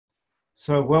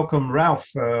So, welcome,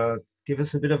 Ralph. Give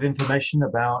us a bit of information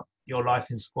about your life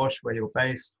in squash, where you're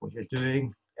based, what you're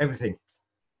doing, everything. Go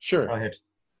Sure, ahead.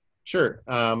 sure.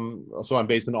 So I'm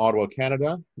based in Ottawa,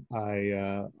 Canada.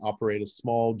 I operate a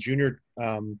small junior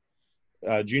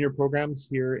program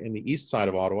here in the east side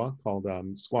of Ottawa called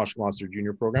Squash Gloucester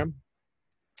Junior Program.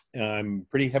 I'm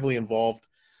pretty heavily involved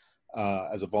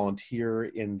as a volunteer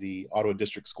in the Ottawa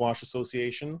District Squash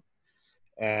Association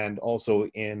and also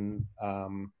in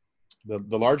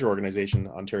the larger organization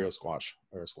Ontario Squash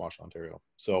or Squash Ontario.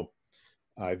 So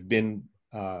I've been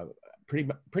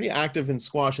pretty active in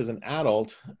squash as an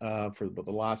adult for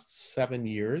the last 7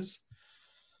 years.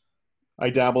 I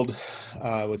dabbled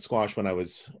with squash when I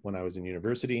was in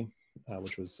university,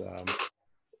 which was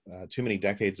too many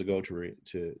decades ago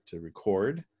to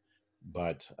record.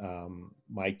 But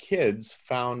my kids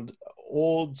found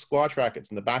old squash rackets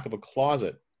in the back of a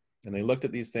closet, and they looked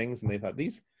at these things and they thought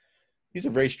these are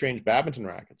very strange badminton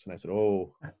rackets. And I said,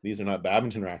 "Oh, these are not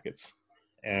badminton rackets."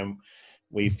 And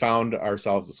we found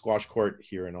ourselves a squash court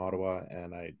here in Ottawa,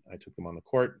 and I took them on the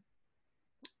court,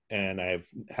 and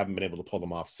haven't been able to pull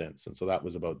them off since. And so that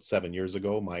was about 7 years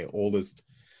ago. My oldest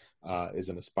is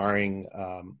an aspiring,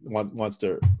 wants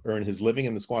to earn his living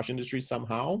in the squash industry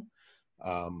somehow.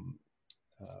 Um,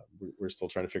 we're still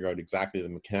trying to figure out exactly the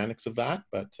mechanics of that,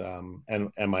 but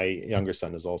and my younger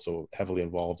son is also heavily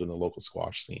involved in the local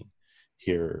squash scene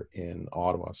here in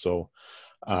Ottawa. So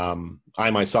I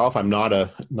myself, I'm not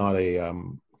a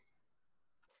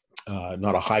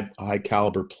high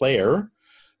caliber player,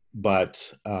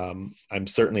 but I'm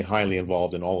certainly highly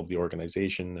involved in all of the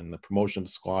organization and the promotion of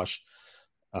squash.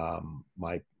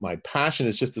 My passion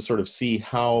is just to sort of see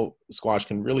how squash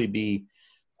can really be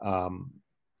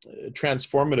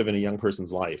transformative in a young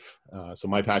person's life. So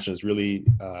my passion is really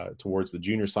towards the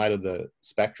junior side of the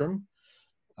spectrum.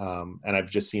 And I've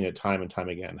just seen it time and time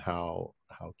again how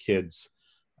kids,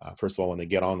 first of all, when they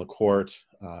get on the court,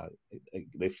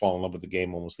 they fall in love with the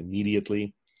game almost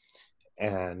immediately,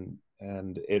 and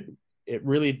it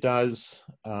really does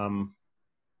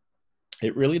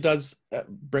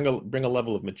bring a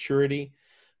level of maturity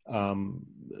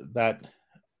that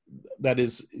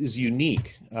is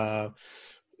unique.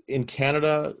 In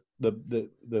Canada,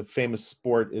 the famous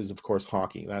sport is, of course,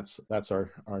 hockey. That's our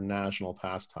national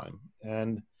pastime.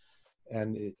 And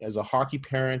as a hockey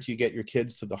parent, you get your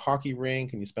kids to the hockey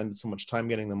rink, and you spend so much time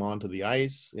getting them onto the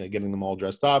ice, getting them all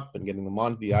dressed up, and getting them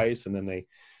onto the ice, and then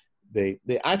they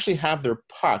actually have their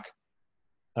puck,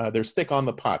 their stick on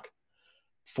the puck,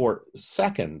 for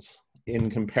seconds in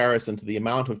comparison to the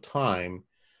amount of time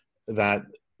that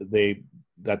the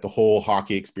whole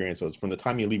hockey experience was. From the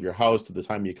time you leave your house to the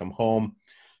time you come home,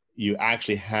 you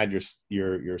actually had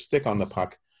your stick on the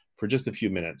puck for just a few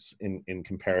minutes in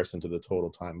comparison to the total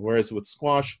time. Whereas with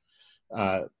squash,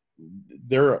 they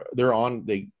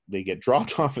get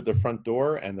dropped off at the front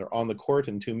door, and they're on the court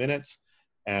in 2 minutes,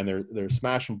 and they're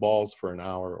smashing balls for an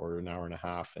hour or an hour and a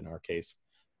half in our case,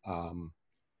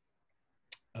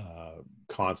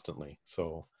 constantly.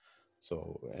 So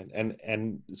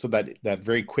that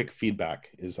very quick feedback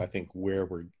is, I think, where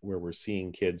we're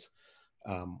seeing kids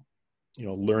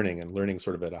learning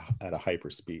sort of at a hyper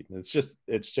speed. And it's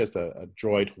just a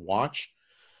joy to watch.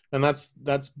 And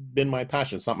that's been my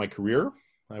passion. It's not my career.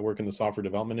 I work in the software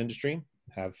development industry,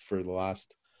 have for the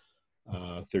last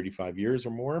 35 years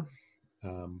or more.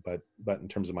 But in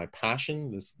terms of my passion,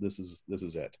 this is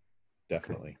it, Okay.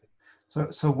 definitely.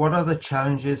 So what are the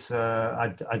challenges?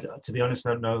 To be honest,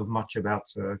 I don't know much about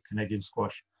Canadian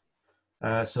squash.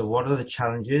 So, what are the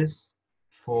challenges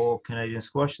for Canadian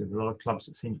squash? There's a lot of clubs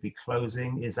that seem to be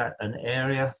closing. Is that an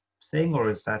area thing, or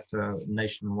is that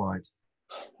nationwide?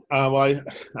 Well,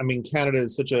 I mean, Canada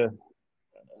is such a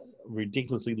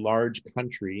ridiculously large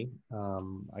country.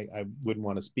 I wouldn't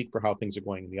want to speak for how things are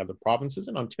going in the other provinces.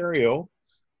 In Ontario,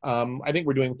 I think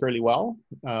we're doing fairly well.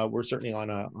 We're certainly on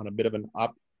a bit of an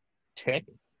uptick.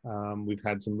 We've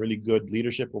had some really good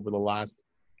leadership over the last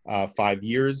 5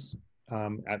 years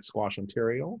at Squash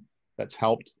Ontario. That's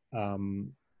helped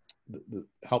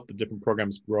help the different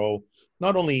programs grow,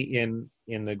 not only in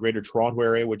the Greater Toronto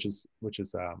area, which is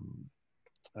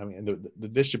I mean, the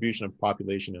distribution of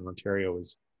population in Ontario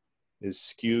is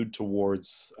skewed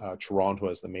towards Toronto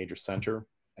as the major center,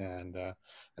 and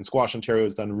Squash Ontario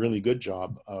has done a really good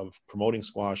job of promoting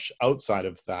squash outside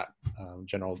of that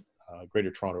general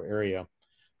Greater Toronto area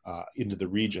into the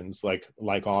regions like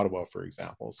Ottawa, for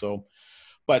example. So,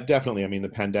 but definitely, I mean, the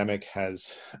pandemic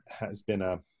has been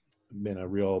a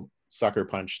real sucker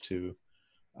punch to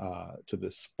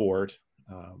the sport.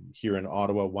 Here in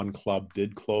Ottawa, one club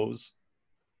did closed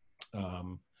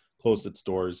its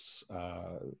doors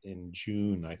in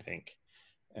June, I think.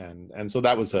 And so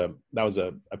that was a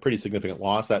pretty significant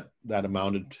loss. That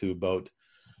amounted to about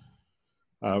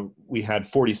we had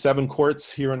 47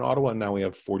 courts here in Ottawa, and now we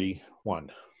have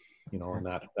 41. You know, and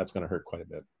that's going to hurt quite a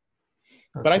bit.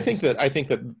 Okay. But I think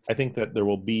that there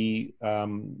will be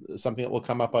something that will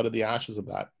come up out of the ashes of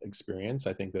that experience.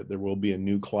 I think that there will be a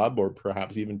new club, or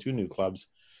perhaps even 2 new clubs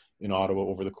in Ottawa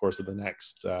over the course of the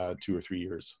next 2 or 3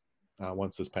 years,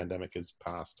 once this pandemic is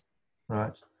passed.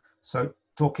 Right. So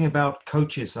talking about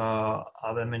coaches, are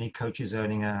there many coaches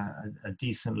earning a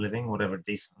decent living, whatever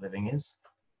decent living is?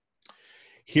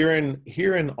 Here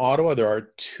in Ottawa, there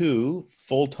are 2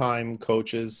 full-time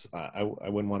coaches. I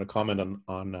wouldn't want to comment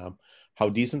on how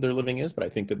decent their living is, but I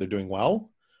think that they're doing well.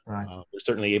 Right. They're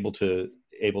certainly able to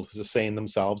sustain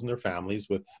themselves and their families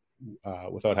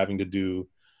without having to do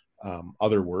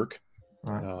other work.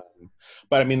 Right.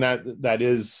 But I mean it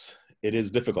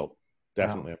is difficult.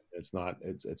 Definitely, yeah.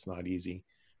 It's not easy.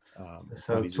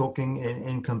 So talking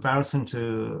in comparison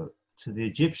to the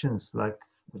Egyptians, like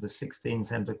with the 16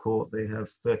 center court, they have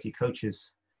 30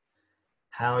 coaches.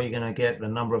 How are you going to get the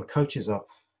number of coaches up?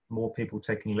 More people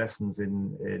taking lessons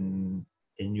in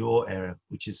your area,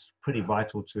 which is pretty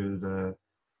vital to the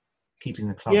keeping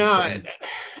the clubs. Yeah,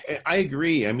 I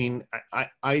agree. I mean,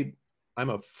 I'm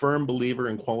a firm believer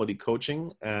in quality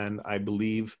coaching, and I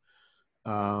believe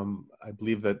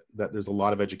that there's a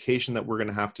lot of education that we're going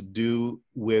to have to do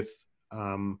with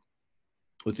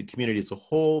the community as a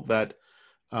whole. That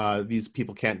these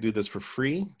people can't do this for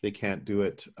free. They can't do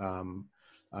it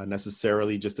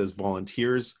necessarily just as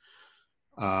volunteers.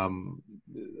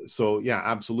 So yeah,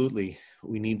 absolutely.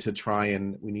 We need to try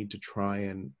and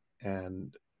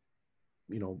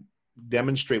you know,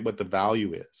 demonstrate what the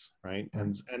value is, right?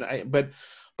 But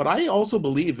I also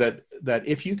believe that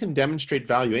if you can demonstrate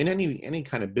value in any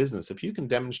kind of business, if you can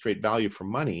demonstrate value for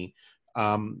money,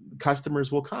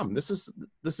 customers will come. This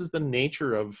is the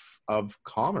nature of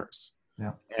commerce.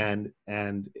 Yeah. And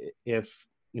if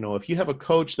you have a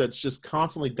coach that's just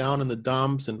constantly down in the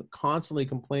dumps and constantly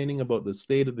complaining about the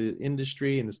state of the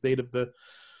industry and the state of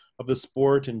the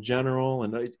sport in general,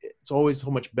 and it's always so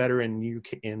much better in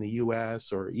the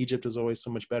US, or Egypt is always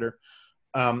so much better.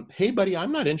 Hey buddy,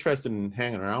 I'm not interested in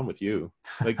hanging around with you.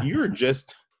 Like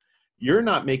you're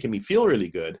not making me feel really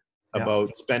good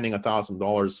about spending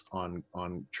 $1,000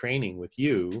 on training with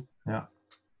you. Yeah.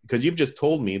 Because you've just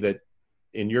told me that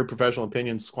in your professional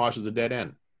opinion, squash is a dead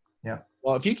end. Yeah.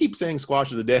 Well, if you keep saying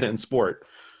squash is a dead end sport,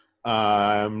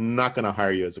 I'm not going to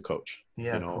hire you as a coach.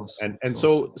 Yeah, you know, of course, and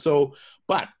so,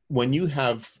 but when you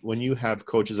have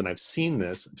coaches, and I've seen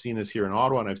this here in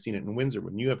Ottawa, and I've seen it in Windsor,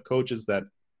 when you have coaches that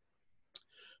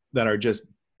are just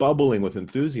bubbling with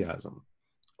enthusiasm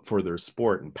for their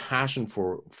sport and passion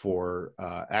for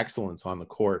excellence on the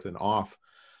court and off.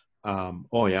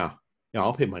 Oh yeah,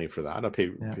 I'll pay money for that. I'll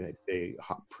pay a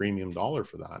premium dollar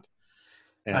for that.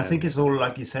 And I think it's all,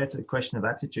 like you said, it's a question of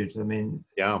attitude. I mean,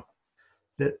 yeah,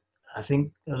 I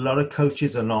think a lot of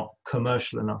coaches are not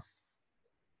commercial enough.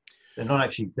 They're not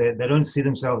actually, they don't see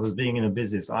themselves as being in a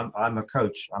business. I'm a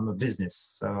coach, I'm a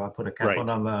business. So I put a cap on,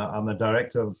 I'm a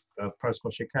director of Pro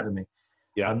Squash Academy.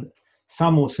 Yeah.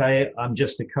 Some will say I'm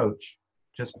just a coach.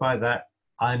 Just by that,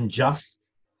 I'm just.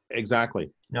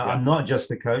 Exactly. No, I'm not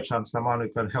just a coach. I'm someone who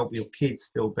can help your kids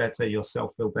feel better,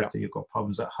 yourself feel better. You've got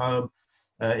problems at home.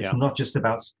 It's not just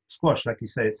about squash. Like you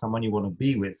say, it's someone you want to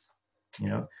be with, you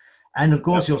know. And of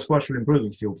course, your squash will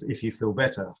improve if you feel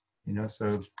better, you know.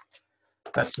 So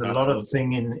that's a lot of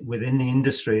thing within the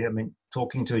industry. I mean,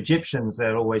 talking to Egyptians,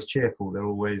 they're always cheerful. They're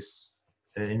always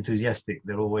enthusiastic.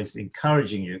 They're always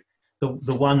encouraging you.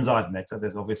 The ones I've met,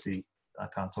 there's obviously, I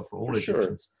can't talk for all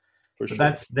Egyptians, but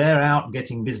they're out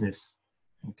getting business.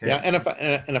 Okay. Yeah, and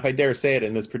if I dare say it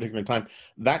in this particular time,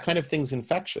 that kind of thing's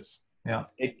infectious. Yeah,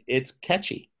 it's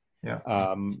catchy. Yeah.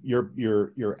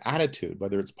 Your attitude,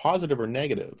 whether it's positive or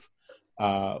negative,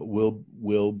 will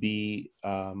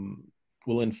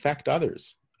infect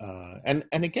others. And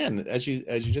again, as you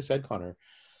just said, Connor,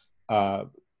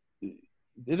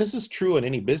 this is true in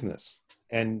any business,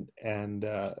 and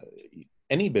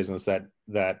any business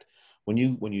that when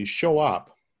you show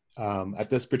up at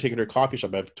this particular coffee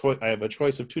shop, I have a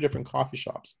choice of 2 different coffee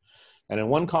shops, and in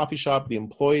one coffee shop, the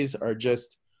employees are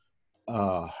just,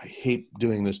 I hate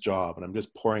doing this job, and I'm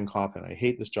just pouring coffee, and I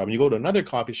hate this job. And you go to another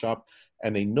coffee shop,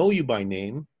 and they know you by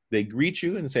name. They greet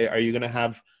you and say, "Are you going to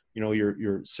have,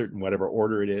 your certain whatever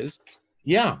order it is?"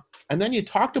 Yeah. And then you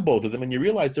talk to both of them, and you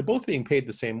realize they're both being paid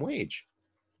the same wage.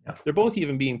 Yeah. They're both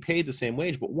even being paid the same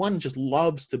wage, but one just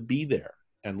loves to be there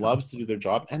and loves to do their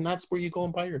job, and that's where you go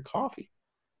and buy your coffee.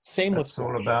 Same with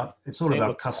squash. It's all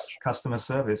about customer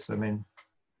service. I mean,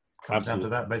 comes down to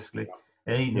that basically.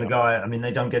 And even the Yeah, guy, I mean,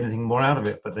 they don't get anything more out of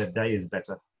it, but their day is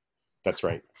better. that's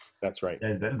right. That's right.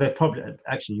 They're probably,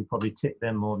 actually, you probably tip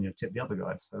them more than you tip the other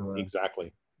guys. So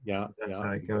Exactly. Yeah, that's yeah,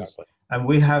 how it goes. exactly. And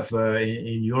we have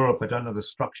in Europe, I don't know the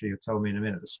structure, you'll tell me in a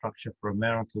minute, the structure for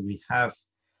America, we have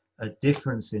a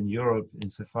difference in Europe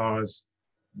insofar as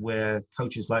where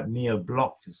coaches like me are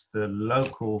blocked. It's the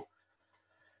local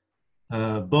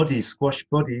bodies, squash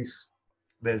bodies.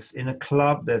 There's in a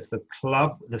club, there's the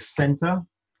club, the center,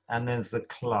 and there's the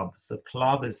club. The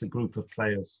club is the group of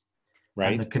players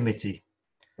and the Right, committee,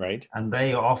 right. and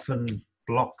they often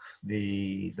block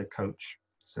the coach.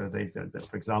 So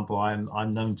for example,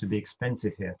 I'm known to be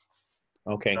expensive here.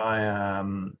 Okay,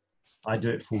 I do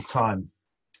it full time.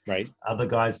 right, Other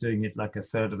guys doing it like a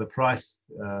third of the price.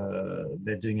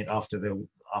 They're doing it after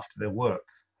their work,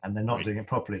 and they're not right, doing it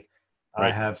properly. I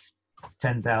right, have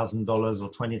 $10,000 or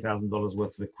 $20,000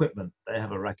 worth of equipment. They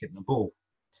have a racket and a ball.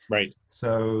 right.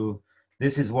 So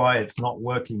this is why it's not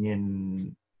working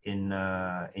in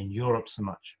Europe so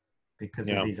much because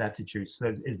of Yeah, these attitudes. So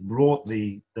it brought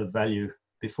the value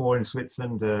before in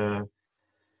Switzerland.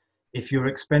 If you're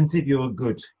expensive, you're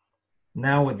good.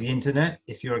 Now with the internet,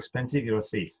 if you're expensive, you're a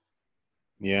thief.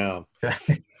 yeah,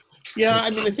 yeah. I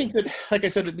mean, I think that, like I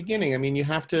said at the beginning, I mean, you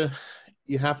have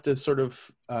to sort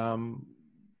of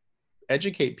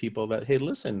educate people that, hey,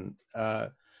 listen,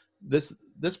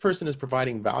 this person is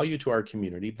providing value to our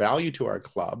community, value to our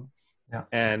club, Yeah.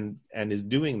 and is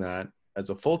doing that as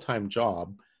a full-time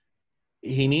job.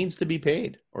 He needs to be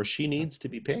paid, or she needs to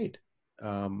be paid,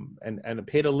 and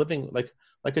paid a living,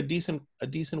 like a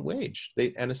decent wage.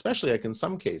 And especially like in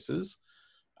some cases,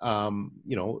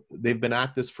 you know, they've been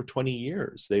at this for 20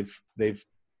 years.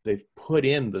 They've put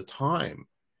in the time,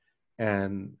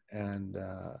 and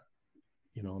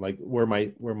you know, like where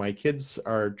my kids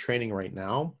are training right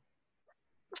now.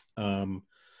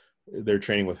 They're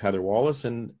training with Heather Wallace,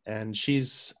 and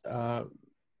she's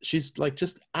like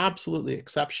just absolutely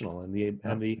exceptional, and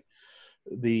Yeah. the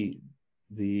the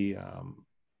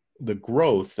the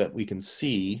growth that we can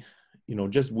see, you know,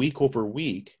 just week over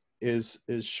week is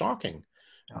shocking.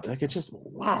 Yeah. Like, it's just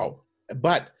wow.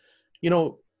 But you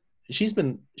know, she's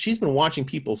been watching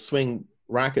people swing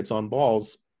rackets on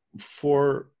balls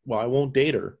for, well, I won't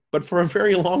date her, but for a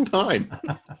very long time.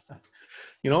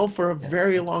 You know, for a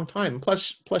very long time.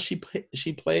 Plus she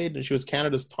played, and she was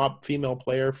Canada's top female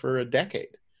player for a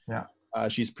decade. Yeah.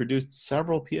 She's produced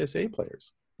several PSA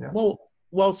players. Yeah.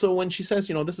 Well, so when she says,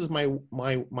 you know, this is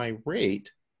my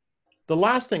rate, the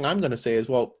last thing I'm going to say is,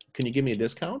 well, can you give me a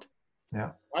discount?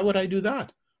 Yeah. Why would I do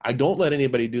that? I don't let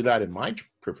anybody do that in my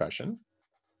profession.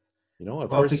 You know, if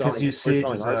Well, because you we're see it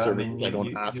selling as our I mean, services, I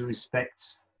don't ask you people. respect.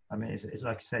 I mean, it's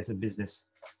like you say, it's a business.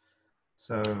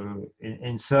 So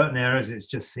in certain areas, it's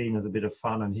just seen as a bit of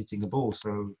fun and hitting the ball.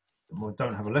 So well,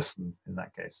 don't have a lesson in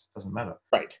that case. Doesn't matter.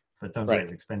 Right, But don't say right.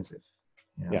 it's expensive.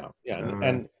 Yeah. Yeah, yeah. So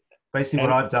And basically,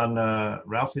 what I've done,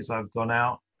 Ralph, is I've gone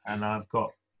out and I've got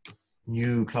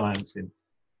new clients in.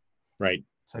 right.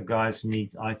 So guys who need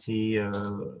IT,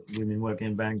 women working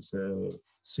in banks,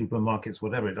 supermarkets,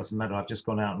 whatever, it doesn't matter. I've just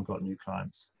gone out and got new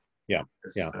clients. Yeah,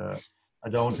 Because, yeah. I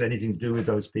don't want anything to do with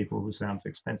those people who sound too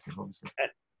expensive, obviously.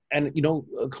 And you know,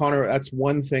 Connor, that's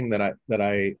one thing that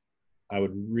I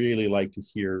would really like to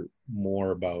hear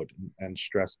more about and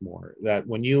stress more. That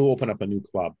when you open up a new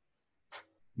club,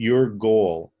 your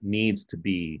goal needs to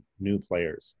be new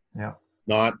players, Yeah.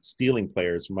 not stealing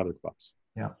players from other clubs.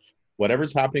 Yeah.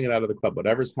 Whatever's happening in that other club,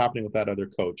 whatever's happening with that other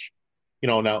coach, you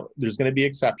know, now there's going to be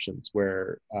exceptions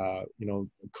where, you know,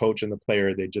 the coach and the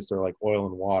player, they just are like oil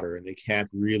and water, and they can't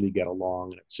really get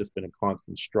along, and it's just been a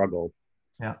constant struggle.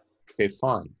 Yeah. Okay,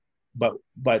 fine. But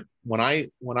when I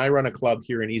run a club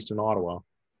here in Eastern Ottawa,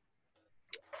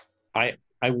 I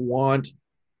want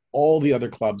all the other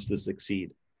clubs to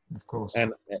succeed. Of course.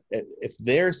 And if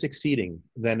they're succeeding,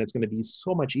 then it's going to be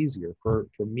so much easier for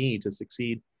me to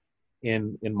succeed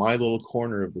in my little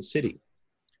corner of the city.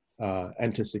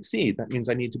 And to succeed, that means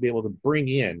I need to be able to bring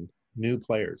in new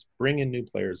players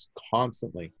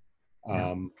constantly,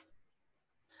 and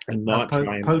not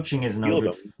try and Poaching is steal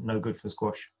them. no good for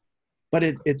squash. But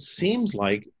it seems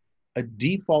like a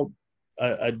default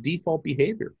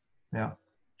behavior. Yeah.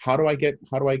 How do I get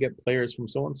players from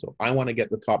so and so? I want to get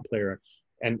the top player,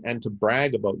 and to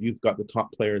brag about, you've got the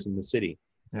top players in the city.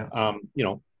 Yeah. You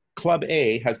know, Club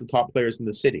A has the top players in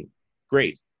the city.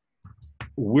 Great.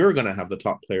 We're going to have the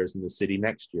top players in the city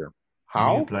next year.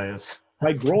 How? New players.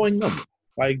 By growing them,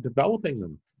 by developing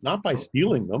them, not by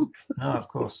stealing them. No, of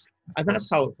course. And that's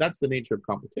the nature of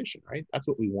competition, right? That's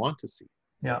what we want to see.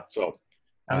 Yeah. So,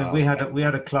 I mean, we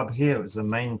had a club here. It was a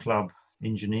main club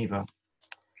in Geneva,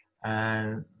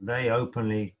 and they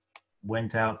openly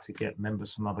went out to get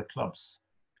members from other clubs.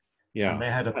 Yeah. And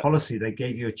they had a policy, they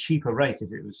gave you a cheaper rate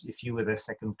if you were their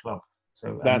second club. So,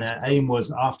 and That's their aim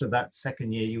was after that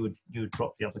second year, you would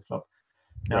drop the other club.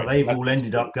 Now right. they've That's all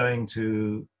ended up going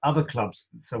to other clubs.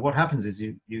 So what happens is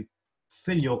you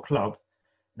fill your club.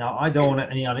 Now I don't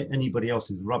want anybody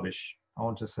else's rubbish. I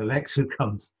want to select who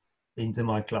comes into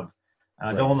my club. And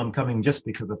I don't want them coming just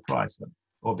because of price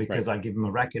or because I give them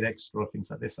a racket extra or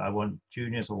things like this. I want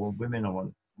juniors, I want women, I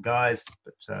want guys,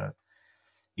 but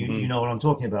you know what I'm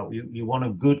talking about. You want a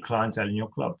good clientele in your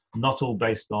club, not all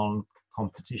based on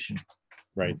competition.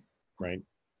 Right.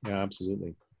 Yeah,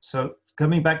 absolutely. So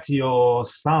coming back to your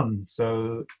son,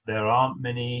 so there aren't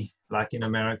many, like in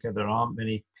America, there aren't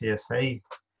many PSA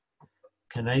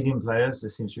Canadian players. They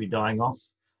seem to be dying off.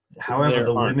 However,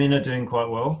 the women are doing quite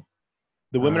well.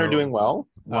 The women are doing well.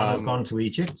 One has gone to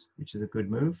Egypt, which is a good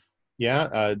move.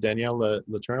 Yeah, Danielle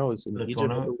Letourneau is in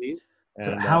Egypt, I believe.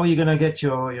 So how are you going to get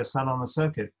your son on the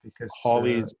circuit? Because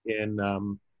Holly's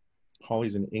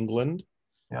in England.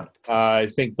 Yeah. I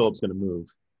think Philip's going to move.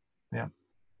 Yeah.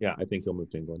 Yeah, I think he'll move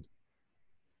to England.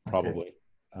 Probably.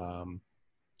 Okay.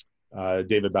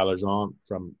 David Ballargeon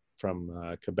from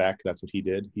Quebec. That's what he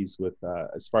did. He's with,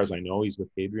 as far as I know, he's with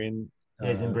Adrian.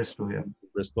 He's in Bristol. Yeah.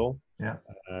 Bristol. Yeah.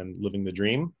 And living the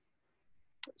dream.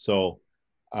 So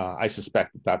I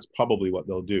suspect that's probably what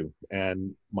they'll do.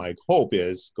 And my hope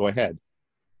is go ahead,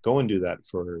 go and do that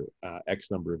for X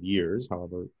number of years,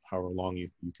 however long you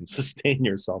can sustain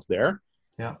yourself there.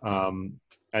 Yeah.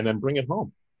 And then bring it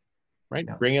home, right?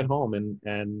 Yeah. Bring it home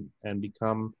and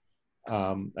become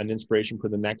an inspiration for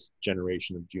the next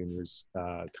generation of juniors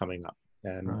coming up.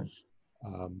 And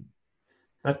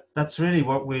that's really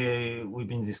what we've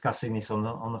been discussing this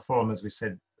on the forum, as we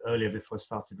said earlier before I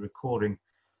started recording.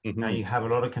 Now you have a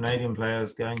lot of Canadian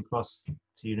players going across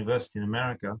to university in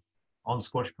America on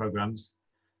squash programs.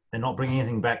 They're not bringing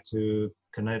anything back to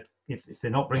Canada. If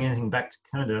they're not bringing anything back to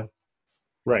Canada,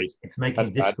 right, it's making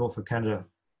it difficult for Canada,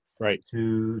 right,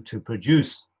 to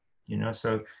produce.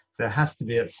 So there has to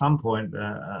be at some point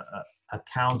a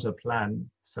counter plan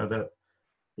so that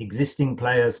existing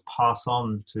players pass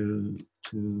on to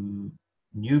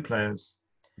new players.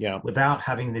 Yeah. Without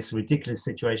having this ridiculous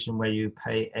situation where you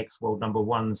pay ex-world number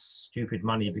ones stupid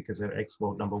money because they're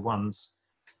ex-world number ones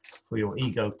for your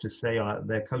ego to say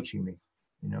they're coaching me.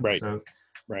 Right.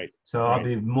 So I'll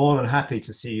be more than happy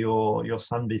to see your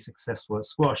son be successful at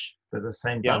squash, but at the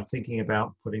same time thinking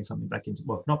about putting something back into,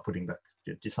 well, not putting back,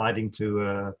 deciding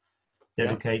to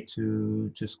dedicate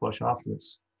to squash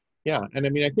afterwards. Yeah, and I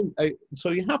mean, I think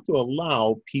so. You have to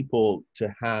allow people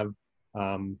to have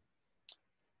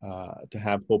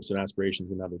hopes and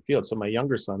aspirations in other fields. So my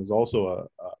younger son is also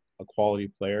a quality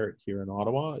player here in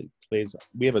Ottawa. He plays.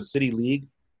 We have a city league.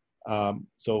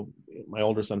 So my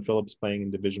older son Philip's playing in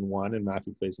Division 1, and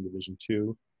Matthew plays in Division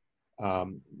 2.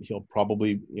 He'll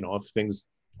probably, if things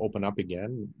open up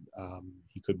again,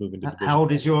 he could move into Division. How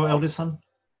old is your eldest son?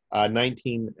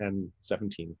 19 and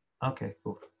 17. Okay,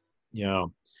 cool. Yeah.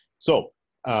 So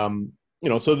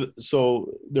so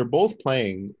they're both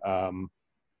playing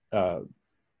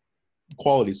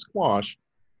quality squash.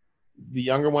 The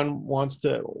younger one wants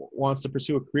to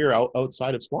pursue a career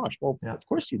outside of squash. Well, of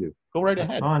course you do. Go right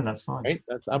ahead. That's fine. Right?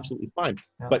 That's absolutely fine.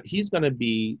 Yeah. But he's going to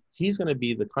be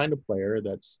the kind of player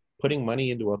that's putting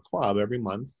money into a club every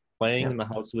month, playing in the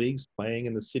house leagues, playing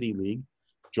in the city league,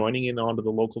 joining in onto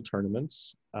the local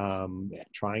tournaments,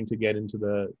 trying to get into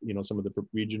the some of the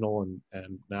regional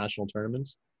and national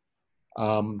tournaments,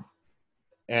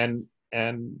 and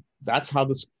that's how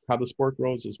the sport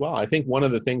grows as well. I think one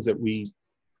of the things that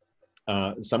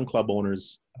some club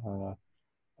owners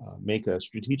make a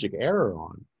strategic error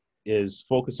on is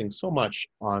focusing so much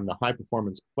on the high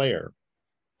performance player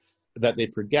that they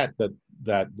forget that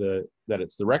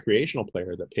it's the recreational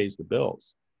player that pays the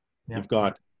bills. Yeah. You've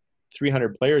got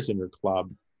 300 players in your club,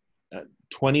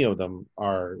 20 of them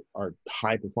are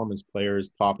high performance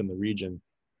players, top in the region.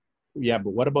 Yeah,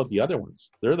 but what about the other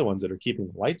ones? They're the ones that are keeping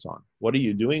the lights on. What are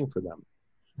you doing for them?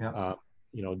 Yeah.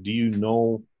 Do you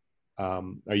know?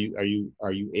 Are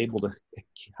you able to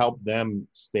help them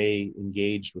stay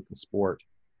engaged with the sport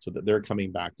so that they're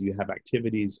coming back? Do you have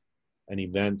activities and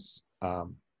events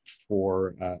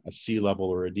for a C level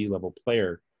or a D level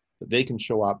player that they can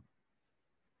show up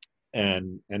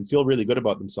and feel really good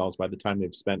about themselves by the time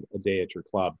they've spent a day at your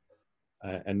club,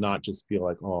 and not just feel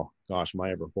like, oh gosh, am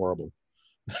I ever horrible?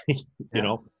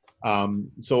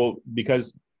 So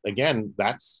because again,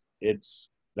 that's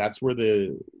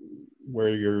where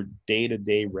your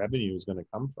day-to-day revenue is going to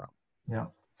come from. Yeah.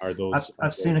 are those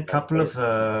I've seen a best couple players?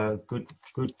 of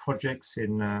good projects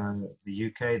in the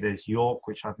UK. There's York,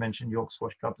 which I've mentioned, York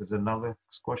Squash Club. There's another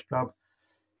squash club.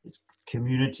 It's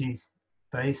community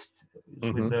based. It's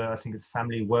with Mm-hmm. I think it's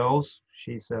Family Wells.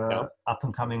 She's Yeah. a up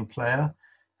and coming player,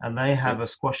 and they Okay. have a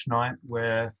squash night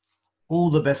where all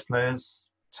the best players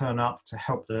turn up to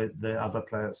help the other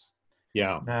players.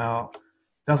 Yeah. Now,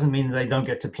 doesn't mean they don't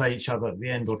get to play each other at the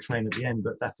end or train at the end,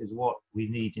 but that is what we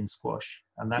need in squash.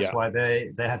 And that's Yeah. why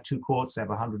they have two courts, they have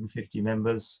 150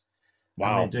 members, and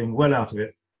they're Wow. doing well out of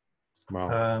it. Wow.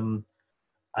 Um,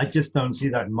 I just don't see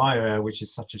that in my area, which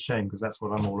is such a shame because that's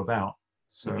what I'm all about.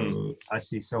 Mm-hmm. So I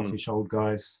see selfish old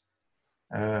guys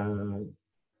uh,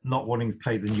 not wanting to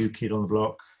play the new kid on the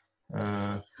block.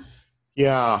 Uh,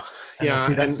 Yeah. and I Yeah.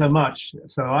 see that And so much.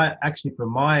 So I actually, for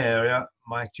my area,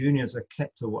 my juniors are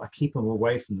I keep them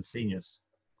away from the seniors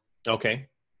okay.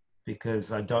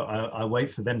 because I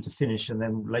wait for them to finish and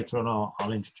then later on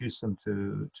I'll introduce them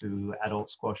to adult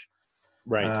squash.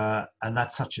 Right. And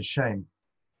that's such a shame.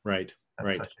 Right. That's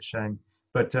Right. such a shame.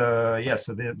 But yeah,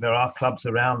 so there are clubs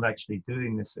around actually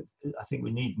doing this. I think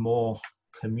we need more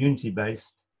community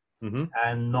based Mm-hmm.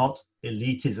 and not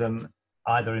elitism,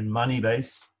 either in money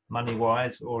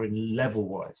wise, or in level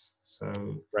wise. So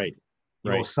Right.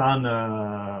 your Right. son,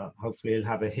 hopefully, he'll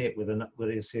have a hit with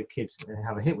his kids.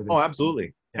 Have a hit with him. Oh,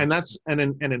 absolutely. Yeah. And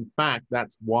in fact,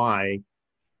 that's why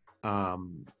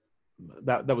um,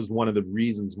 that was one of the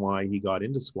reasons why he got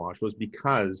into squash, was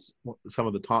because some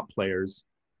of the top players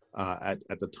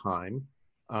at the time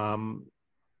um,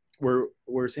 were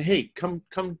saying, "Hey, come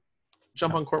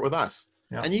jump Yeah. on court with us."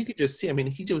 Yeah. And you could just see. I mean,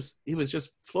 he was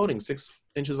just floating 6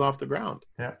 inches off the ground.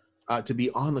 Yeah. To be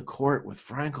on the court with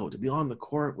Franco, to be on the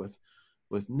court with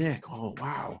Nick. Oh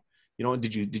wow! You know,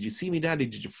 did you see me, Dad?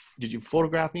 Did you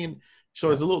photograph me? And so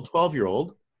Yeah. as a little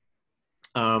 12-year-old,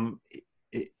 um,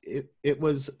 it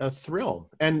was a thrill.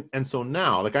 And so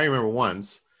now, like I remember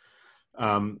once,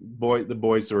 the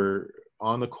boys were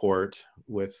on the court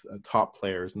with top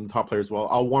players, and the top players, well,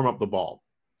 I'll warm up the ball.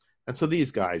 And so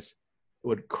these guys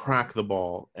would crack the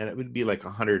ball, and it would be like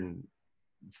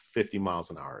 150 miles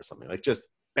an hour or something, like just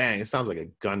bang. It sounds like a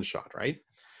gunshot, right?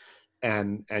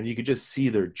 And you could just see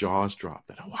their jaws drop.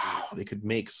 That, wow, they could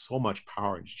make so much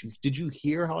power. Did you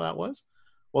hear how that was?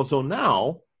 Well, so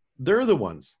now they're the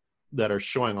ones that are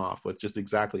showing off with just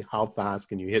exactly how fast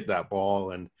can you hit that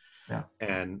ball, and Yeah.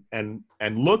 and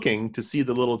looking to see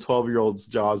the little 12-year-old's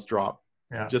jaws drop,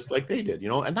 Yeah. just like they did, you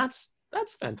know. And that's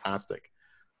fantastic.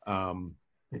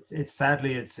 It's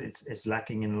sadly it's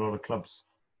lacking in a lot of clubs.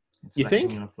 It's You lacking in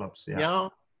think? a lot of clubs. Yeah. Yeah.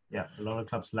 Yeah. A lot of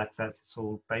clubs lack that. It's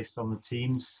all based on the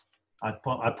teams. I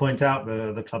point out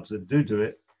the clubs that do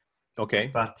it, Okay.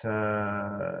 but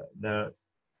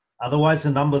otherwise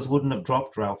the numbers wouldn't have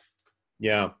dropped, Ralph.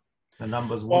 Yeah. The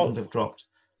numbers Well, wouldn't have dropped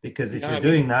because if yeah. you're I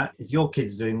mean, doing that, if your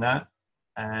kid's doing that,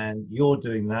 and you're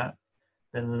doing that,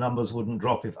 then the numbers wouldn't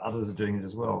drop if others are doing it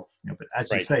as well. You know, but as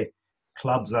you right. say, some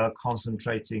clubs are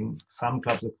concentrating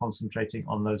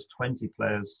on those 20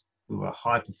 players who are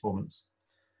high performance.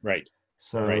 Right.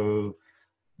 Right. So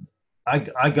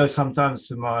I go sometimes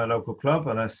to my local club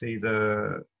and I think,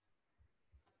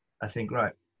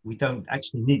 right, we don't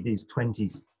actually need these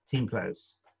 20 team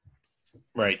players.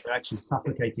 Right. They're actually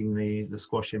suffocating the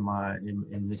squash in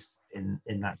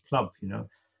that club, you know,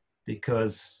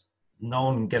 because no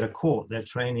one can get a court. They're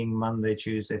training Monday,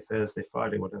 Tuesday, Thursday,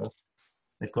 Friday, whatever.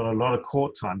 They've got a lot of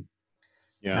court time.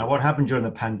 Yeah. Now, what happened during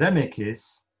the pandemic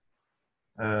is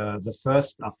after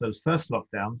the first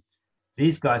lockdown,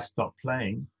 these guys stopped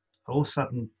playing. All of a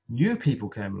sudden, new people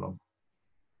came along.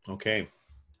 Okay.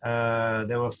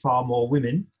 There were far more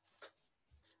women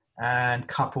and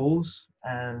couples,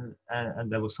 and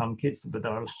there were some kids, but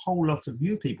there were a whole lot of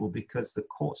new people because the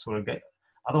courts were again.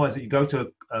 Otherwise, you go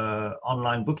to an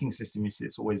online booking system, you see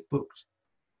it's always booked.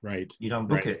 Right. You don't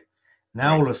book Right. it.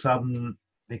 Now, all of a sudden,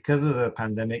 because of the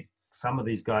pandemic, some of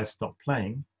these guys stopped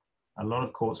playing. A lot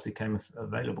of courts became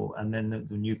available, and then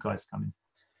the new guys come in.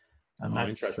 And Oh,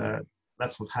 interesting.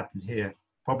 that's what happened here.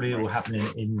 Probably it Right. will happen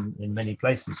in many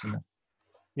places, you know.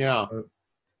 Yeah. So,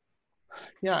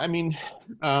 Yeah. I mean,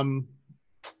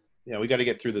 yeah, we got to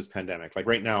get through this pandemic. Like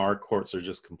right now, our courts are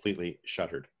just completely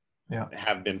shuttered. yeah.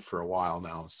 Have been for a while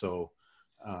now. So,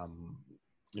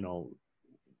 you know,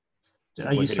 Are people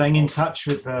are you hitting staying in all. touch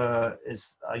with Are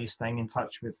you staying in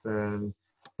touch with the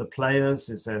players?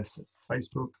 Is there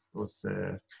Facebook or is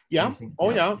there Yeah. anything?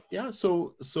 Oh, Yeah. yeah. Yeah.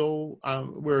 So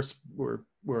we're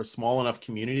a small enough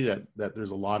community that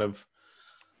there's a lot of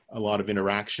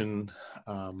interaction.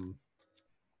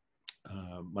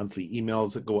 Monthly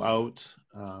emails that go out,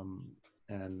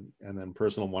 and then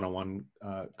personal one-on-one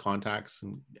contacts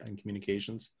and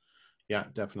communications. Yeah,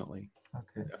 definitely.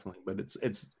 Okay. Definitely. But it's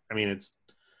I mean, it's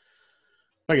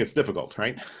like, it's difficult,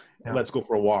 right? Yeah. Let's go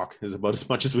for a walk is about as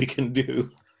much as we can do.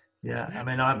 Yeah. I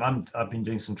mean, I've been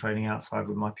doing some training outside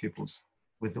with my pupils.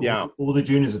 With Yeah. all the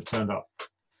juniors have turned up.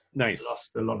 Nice.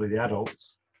 Lost a lot of the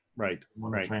adults. Right.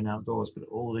 Want Right. to train outdoors, but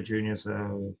all the juniors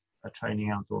are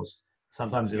training outdoors.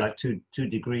 Sometimes they're Yeah. like two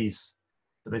degrees,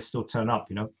 but they still turn up,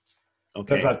 because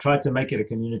Okay. I've tried to make it a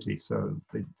community, so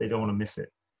they don't want to miss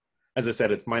it. As I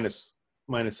said, it's minus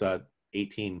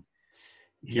 18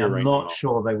 Yeah, here I'm right not now.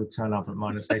 sure they would turn up at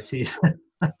minus 18.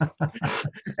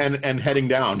 and heading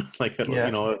down, like, Yeah.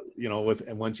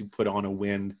 and once you put on a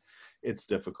wind, it's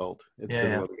difficult. It's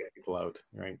difficult to get people out,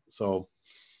 right? So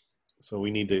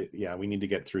we need to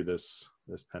get through this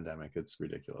pandemic. It's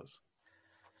ridiculous.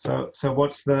 So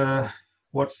what's the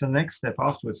next step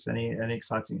afterwards? Any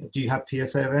exciting? Do you have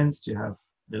PSA events? Do you have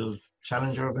little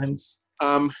challenger events?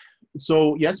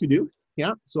 So yes, we do.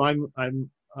 Yeah. So I'm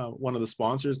one of the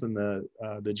sponsors in the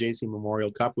JC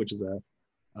Memorial Cup, which is a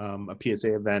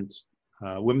PSA event,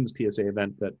 women's PSA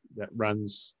event that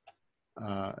runs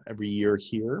every year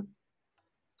here.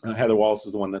 Heather Wallace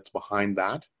is the one that's behind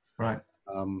that. Right.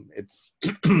 It's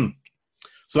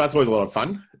so that's always a lot of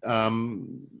fun.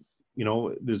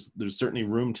 There's certainly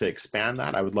room to expand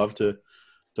that. I would love to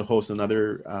host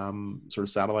another sort of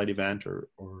satellite event or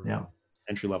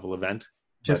entry level event.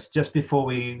 Just before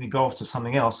we go off to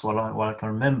something else, while I can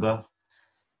remember,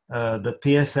 the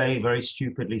PSA very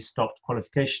stupidly stopped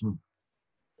qualification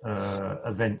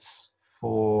events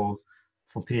for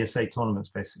PSA tournaments,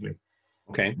 basically.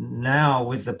 Okay. Now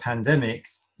with the pandemic,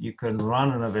 you can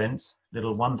run an event,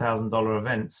 little $1,000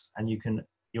 events, and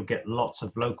you'll get lots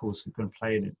of locals who can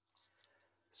play in it.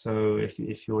 So if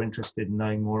you're interested in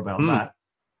knowing more about that,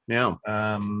 yeah,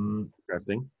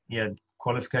 interesting. Yeah,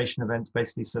 qualification events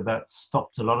basically. So that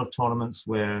stopped a lot of tournaments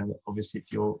where obviously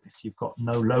if you've got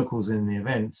no locals in the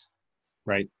event,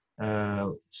 right,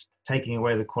 taking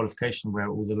away the qualification where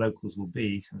all the locals will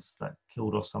be, has like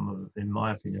killed off some of, in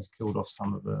my opinion, has killed off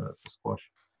some of the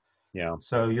squash. Yeah.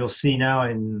 So you'll see now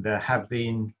there have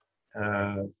been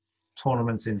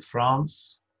tournaments in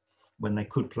France when they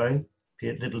could play,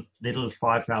 little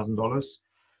 $5,000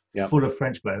 full of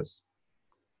French players.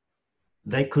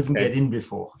 They couldn't get in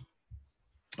before.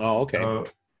 Oh, okay. So,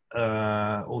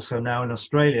 also now in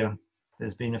Australia,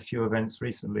 there's been a few events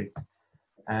recently,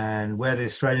 and where the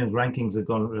Australian rankings have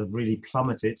really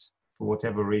plummeted for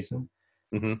whatever reason.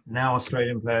 Mm-hmm. Now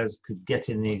Australian players could get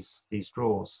in these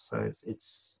draws, so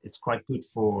it's quite good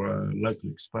for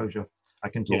local exposure. I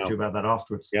can talk to you about that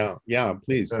afterwards. Yeah,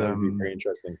 please. That would be very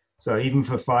interesting. So even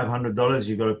for $500,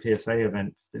 you got a PSA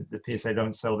event. The PSA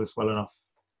don't sell this well enough.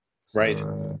 So, right.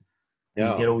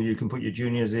 You can put your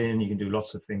juniors in. You can do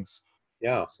lots of things.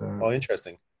 Yeah. So,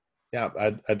 interesting. Yeah,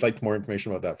 I'd like more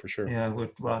information about that for sure. Yeah,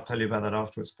 I'll tell you about that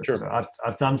afterwards. But sure.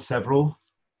 I've done several.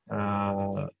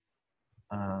 I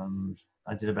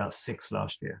did about 6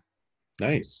 last year.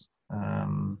 Nice.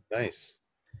 Nice.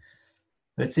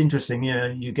 It's interesting.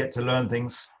 You get to learn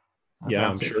things. Yeah,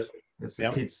 I'm sure.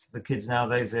 The kids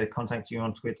nowadays, they contact you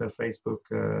on Twitter, Facebook,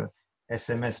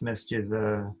 SMS messages,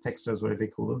 texters, whatever they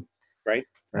call them. Right.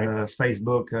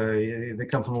 Facebook, they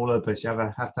come from all over the place. You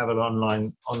have to have an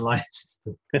online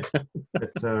system.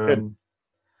 But,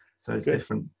 so it's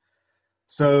different.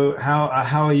 So how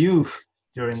are you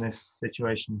during this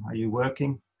situation? Are you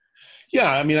working?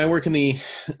 Yeah, I mean, I work in the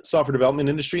software development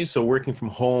industry, so working from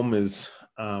home is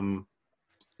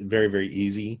very, very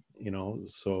easy,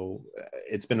 so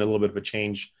it's been a little bit of a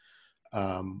change.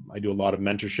 I do a lot of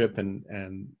mentorship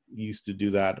and used to do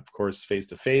that, of course,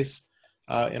 face-to-face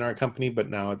in our company, but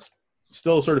now it's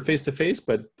still sort of face-to-face,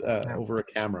 but over a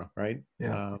camera, right?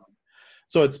 Yeah.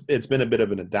 So it's been a bit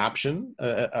of an adaptation,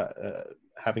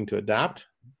 having to adapt,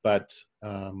 but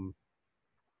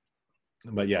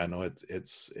yeah, no,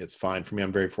 it's fine for me.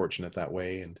 I'm very fortunate that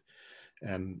way, and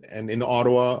in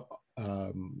Ottawa,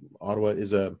 Ottawa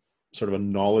is a sort of a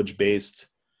knowledge-based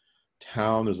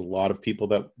town. There's a lot of people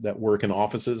that work in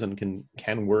offices and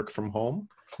can work from home.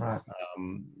 Right.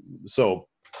 So,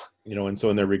 and so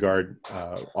in that regard,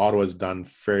 Ottawa's done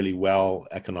fairly well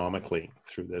economically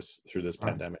through this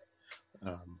pandemic.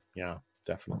 Yeah,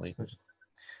 definitely.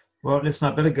 Well,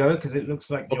 listen, I better go because it looks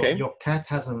like your cat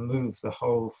hasn't moved the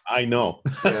whole. I know.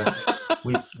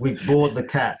 We bored the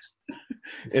cat.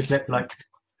 It slept like.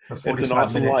 It's an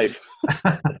awesome life.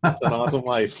 It's an awesome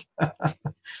life.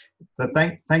 So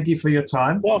thank you for your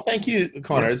time. Well, thank you,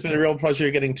 Connor. It's been a real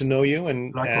pleasure getting to know you,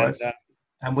 and likewise.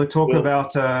 And we'll talk We'll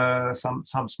about some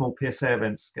small PSA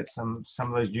events. Get some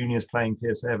of those juniors playing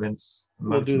PSA events,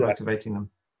 we'll do that. motivating them.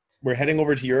 We're heading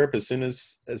over to Europe as soon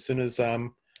as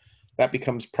that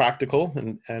becomes practical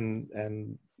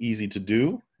and easy to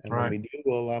do. And when Right. we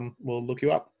do, we'll look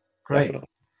you up. Great. Definitely.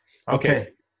 Okay.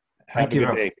 Okay. Have Thank a you, good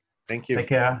Ralph. day. Thank you. Take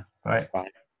care. Bye. Bye.